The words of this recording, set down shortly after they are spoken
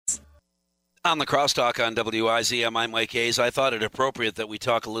On the Crosstalk on WIZM, I'm Mike Hayes. I thought it appropriate that we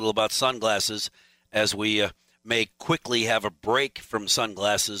talk a little about sunglasses as we may quickly have a break from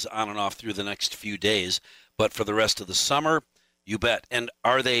sunglasses on and off through the next few days. But for the rest of the summer, you bet. And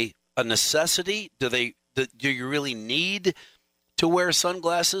are they a necessity? Do you really need to wear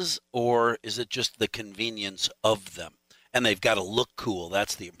sunglasses, or is it just the convenience of them? And they've got to look cool.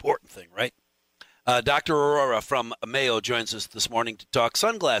 That's the important thing, right? Dr. Arora from Mayo joins us this morning to talk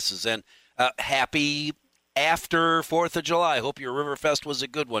sunglasses. And happy after 4th of July. Hope your Riverfest was a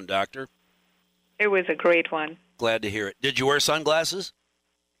good one, Doctor. It was a great one. Glad to hear it. Did you wear sunglasses?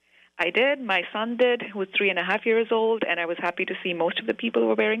 I did. My son did, who was 3.5 years old, and I was happy to see most of the people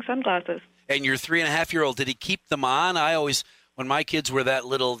were wearing sunglasses. And your 3.5-year-old, did he keep them on? I always, when my kids were that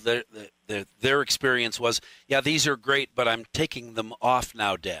little, their experience was, yeah, these are great, but I'm taking them off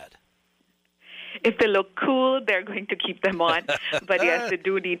now, Dad. If they look cool, they're going to keep them on. But yes, they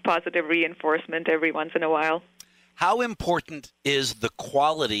do need positive reinforcement every once in a while. How important is the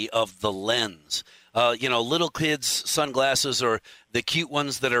quality of the lens? Little kids' sunglasses or the cute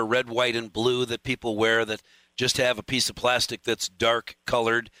ones that are red, white, and blue that people wear that just have a piece of plastic that's dark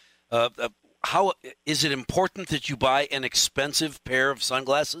colored. How is it important that you buy an expensive pair of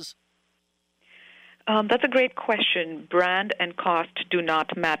sunglasses? That's a great question. Brand and cost do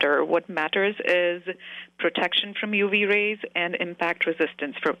not matter. What matters is protection from UV rays and impact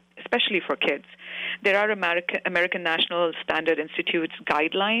resistance, especially for kids. There are American National Standard Institute's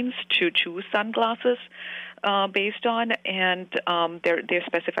guidelines to choose sunglasses based on, and they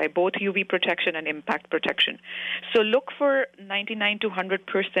specify both UV protection and impact protection. So look for 99 to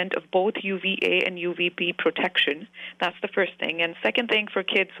 100% of both UVA and UVB protection. That's the first thing. And second thing for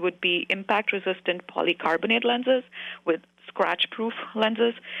kids would be impact-resistant polycarbonate lenses with scratch-proof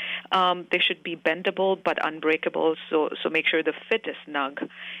lenses. They should be bendable but unbreakable, so make sure the fit is snug.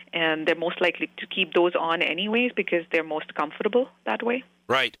 And they're most likely to keep those on anyways because they're most comfortable that way.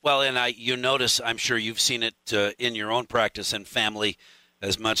 Right. Well, and you notice, I'm sure you've seen it in your own practice and family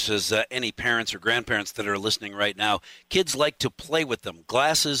as much as any parents or grandparents that are listening right now. Kids like to play with them.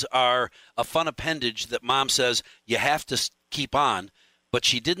 Glasses are a fun appendage that mom says you have to keep on, but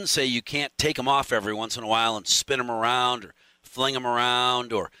she didn't say you can't take them off every once in a while and spin them around or fling them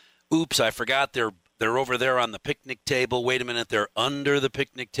around or, oops, I forgot they're over there on the picnic table. Wait a minute, they're under the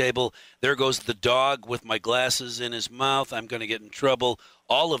picnic table. There goes the dog with my glasses in his mouth. I'm going to get in trouble.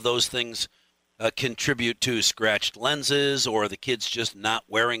 All of those things contribute to scratched lenses or the kids just not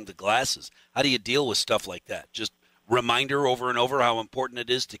wearing the glasses. How do you deal with stuff like that? Just reminder over and over how important it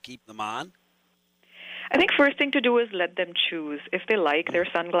is to keep them on? I think first thing to do is let them choose. If they like their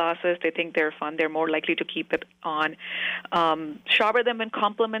sunglasses, they think they're fun, they're more likely to keep it on. Shower them in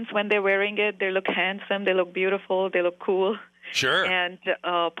compliments when they're wearing it. They look handsome, they look beautiful, they look cool. Sure. And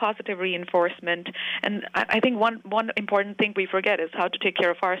positive reinforcement. And I think one important thing we forget is how to take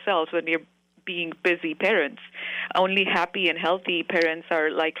care of ourselves when we're being busy parents. Only happy and healthy parents are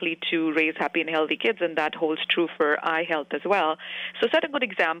likely to raise happy and healthy kids, and that holds true for eye health as well. So set a good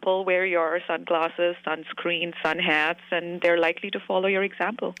example, wear your sunglasses, sunscreen, sun hats, and they're likely to follow your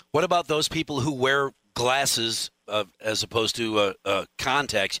example. What about those people who wear glasses as opposed to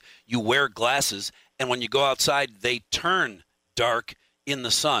contacts? You wear glasses, and when you go outside, they turn dark in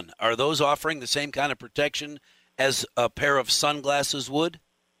the sun. Are those offering the same kind of protection as a pair of sunglasses would?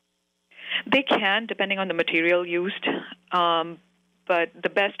 They can, depending on the material used, but the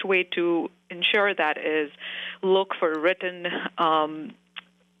best way to ensure that is look for written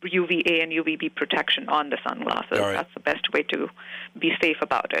UVA and UVB protection on the sunglasses. All right. That's the best way to be safe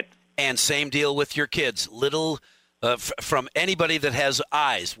about it. And same deal with your kids. From anybody that has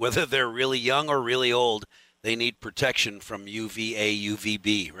eyes, whether they're really young or really old, they need protection from UVA,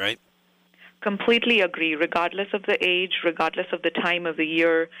 UVB, right? Completely agree. Regardless of the age, regardless of the time of the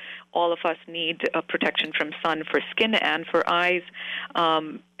year, all of us need protection from sun for skin and for eyes.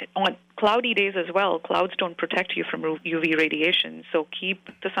 On cloudy days as well, clouds don't protect you from UV radiation, so keep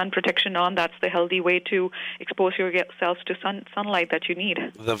the sun protection on. That's the healthy way to expose yourself to sunlight that you need.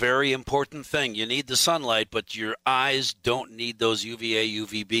 The very important thing. You need the sunlight, but your eyes don't need those UVA,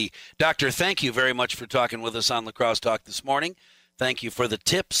 UVB. Doctor, thank you very much for talking with us on La Crosse Talk this morning. Thank you for the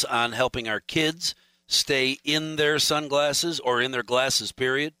tips on helping our kids stay in their sunglasses or in their glasses,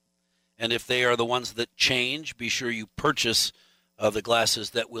 period. And if they are the ones that change, be sure you purchase the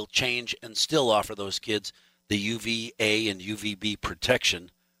glasses that will change and still offer those kids the UVA and UVB protection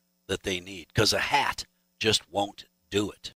that they need, because a hat just won't do it.